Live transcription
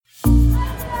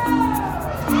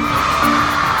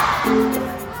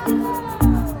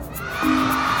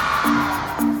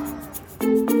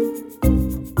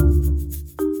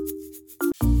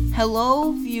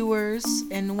Hello, viewers,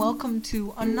 and welcome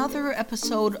to another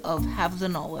episode of Have the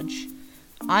Knowledge.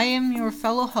 I am your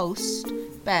fellow host,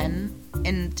 Ben,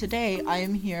 and today I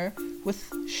am here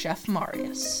with Chef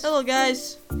Marius. Hello,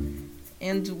 guys.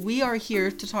 And we are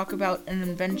here to talk about an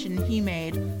invention he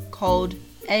made called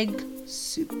egg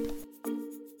soup.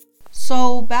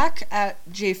 So, back at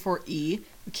J4E,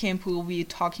 the camp we will be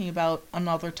talking about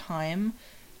another time,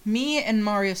 me and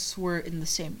Marius were in the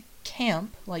same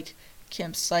camp, like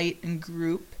campsite and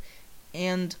group,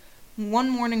 and one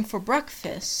morning for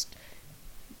breakfast,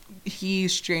 he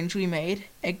strangely made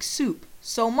egg soup.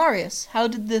 So, Marius, how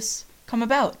did this come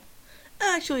about?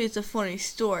 Actually, it's a funny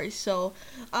story. So,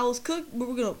 we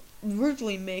were gonna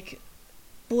originally make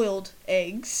boiled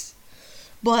eggs,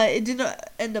 but it didn't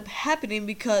end up happening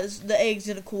because the eggs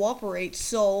didn't cooperate.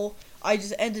 So I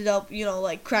just ended up,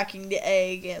 cracking the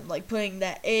egg and putting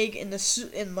that egg in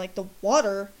the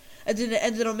water, and then it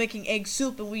ended up making egg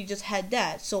soup, and we just had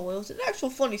that. So it was an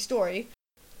actual funny story.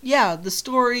 Yeah, the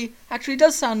story actually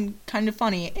does sound kind of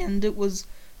funny, and it was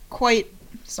quite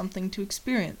something to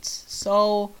experience.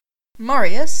 So,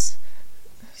 Marius,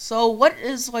 what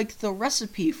is, the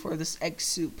recipe for this egg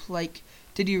soup?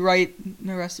 Did you write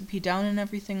the recipe down and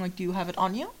everything? Do you have it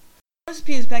on you? The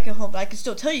recipe is back at home, but I can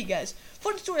still tell you guys.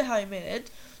 Funny story how I made it.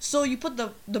 So you put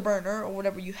the burner, or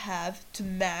whatever you have, to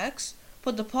max,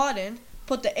 put the pot in,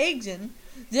 put the eggs in,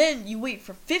 then you wait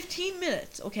for 15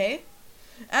 minutes, okay?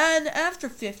 And after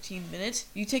 15 minutes,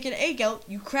 you take an egg out,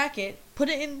 you crack it, put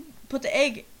the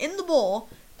egg in the bowl,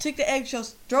 take the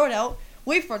eggshells, throw it out,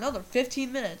 wait for another 15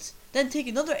 minutes, then take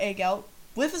another egg out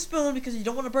with a spoon because you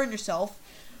don't want to burn yourself.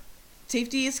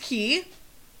 Safety is key.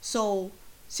 So,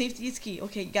 safety is key.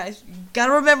 Okay, guys, you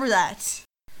gotta remember that.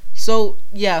 So,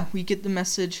 yeah, we get the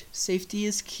message. Safety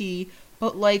is key.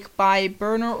 But, by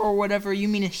burner or whatever, you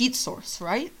mean a heat source,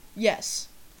 right? Yes.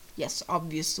 Yes,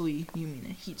 obviously you mean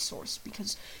a heat source,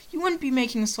 because you wouldn't be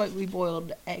making slightly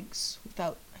boiled eggs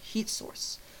without a heat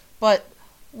source. But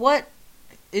what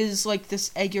is, this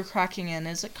egg you're cracking in?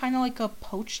 Is it kind of like a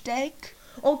poached egg?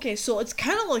 Okay, so it's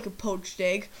kind of like a poached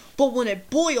egg, but when it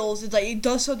boils, it's it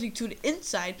does something to the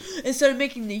inside. Instead of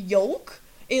making the yolk,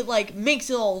 it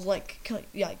makes it all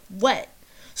wet.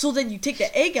 So then you take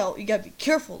the egg out. You gotta be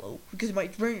careful though, because you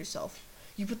might burn yourself.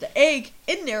 You put the egg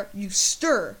in there. You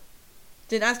stir.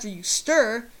 Then after you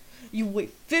stir, you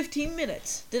wait 15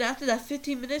 minutes. Then after that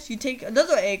 15 minutes, you take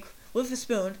another egg with a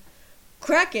spoon,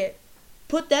 crack it,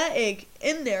 put that egg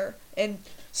in there, and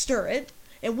stir it.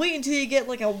 And wait until you get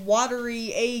a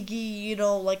watery, eggy,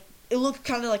 it looks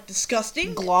kind of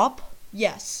disgusting. Glop?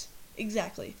 Yes,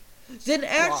 exactly. Then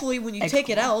actually, when you take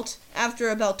it out, after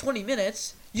about 20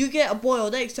 minutes, you get a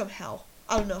boiled egg somehow.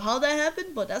 I don't know how that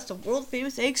happened, but that's the world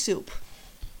famous egg soup.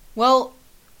 Well,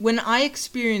 when I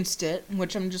experienced it,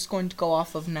 which I'm just going to go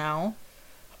off of now,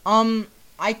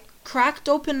 I cracked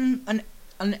open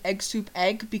an egg soup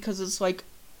egg because it's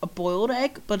a boiled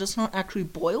egg, but it's not actually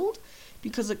boiled.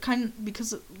 Because you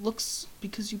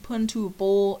put into a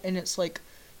bowl and it's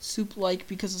soup-like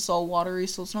because it's all watery,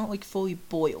 so it's not fully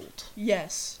boiled.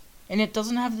 Yes. And it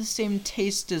doesn't have the same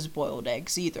taste as boiled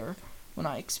eggs either when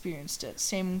I experienced it.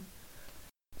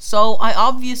 So I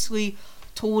obviously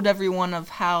told everyone of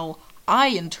how I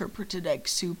interpreted egg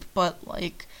soup, but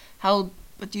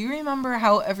do you remember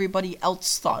how everybody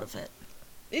else thought of it?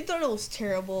 They thought it was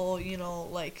terrible,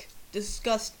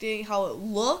 disgusting how it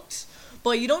looked.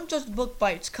 But you don't judge the book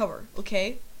by its cover,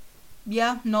 okay?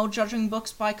 Yeah, no judging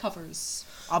books by covers,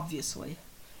 obviously.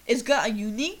 It's got a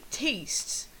unique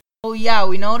taste. Oh yeah,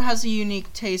 we know it has a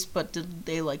unique taste, but did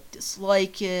they,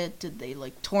 dislike it? Did they,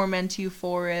 torment you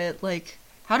for it?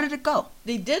 How did it go?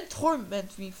 They did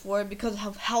torment me for it because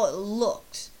of how it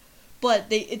looked. But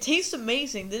it tastes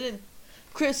amazing. They didn't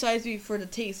criticize me for the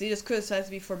taste. They just criticized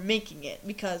me for making it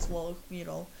because,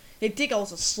 they think I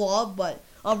was a slob, but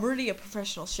I'm really a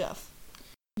professional chef.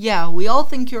 Yeah, we all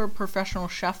think you're a professional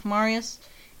chef, Marius,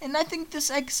 and I think this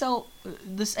egg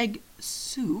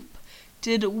soup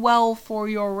did well for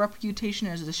your reputation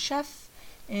as a chef,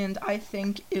 and I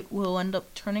think it will end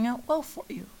up turning out well for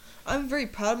you. I'm very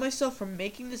proud of myself for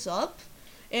making this up,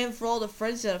 and for all the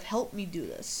friends that have helped me do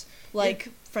this.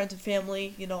 Friends and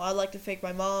family, I'd like to thank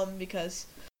my mom because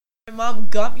my mom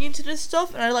got me into this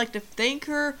stuff, and I'd like to thank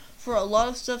her for a lot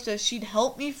of stuff that she'd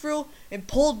helped me through and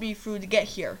pulled me through to get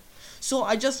here. So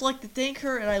I just like to thank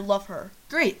her, and I love her.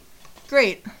 Great.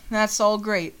 That's all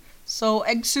great. So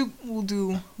egg soup will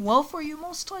do well for you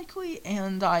most likely,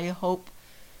 and I hope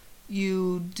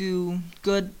you do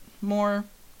good more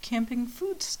camping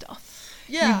food stuff.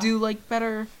 Yeah. You do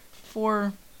better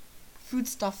for food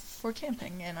stuff for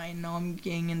camping, and I know I'm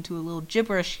getting into a little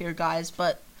gibberish here, guys,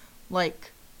 but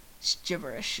It's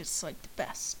gibberish. It's like the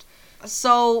best.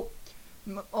 So,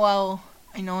 well,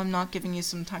 I know I'm not giving you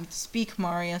some time to speak,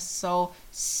 Marius, so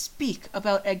speak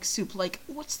about egg soup. Like,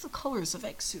 what's the colors of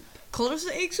egg soup? Colors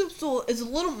of egg soup, so it's a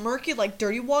little murky like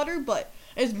dirty water, but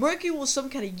it's murky with some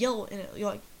kind of yellow in it. You're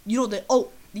like, the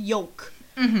yolk.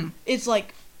 Mm-hmm. It's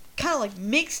like kind of like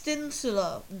mixed into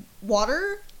the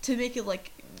water to make it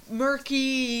like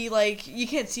murky, like you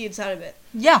can't see inside of it.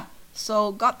 Yeah,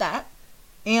 so got that.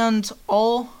 And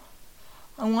all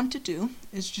I want to do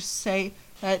is just say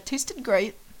that it tasted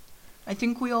great. I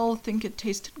think we all think it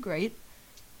tasted great.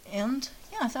 And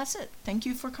yeah, that's it. Thank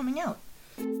you for coming out.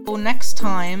 So next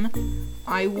time,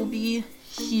 I will be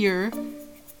here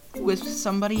with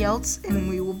somebody else, and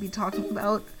we will be talking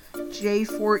about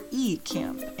J4E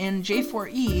camp. And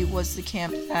J4E was the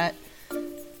camp that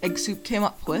Egg Soup came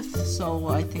up with, so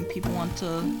I think people want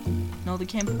to know the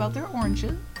camp about their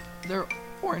origins.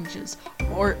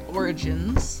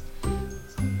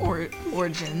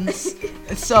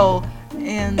 So,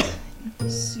 and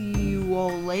see you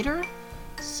all later.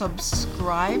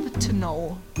 Subscribe to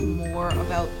know more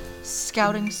about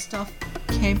scouting stuff,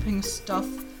 camping stuff.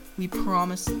 We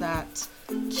promise that.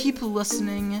 Keep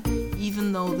listening,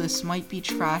 even though this might be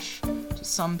trash. To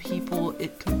some people,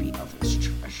 it could be others'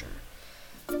 treasure.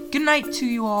 Good night to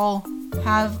you all.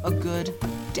 Have a good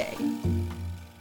day.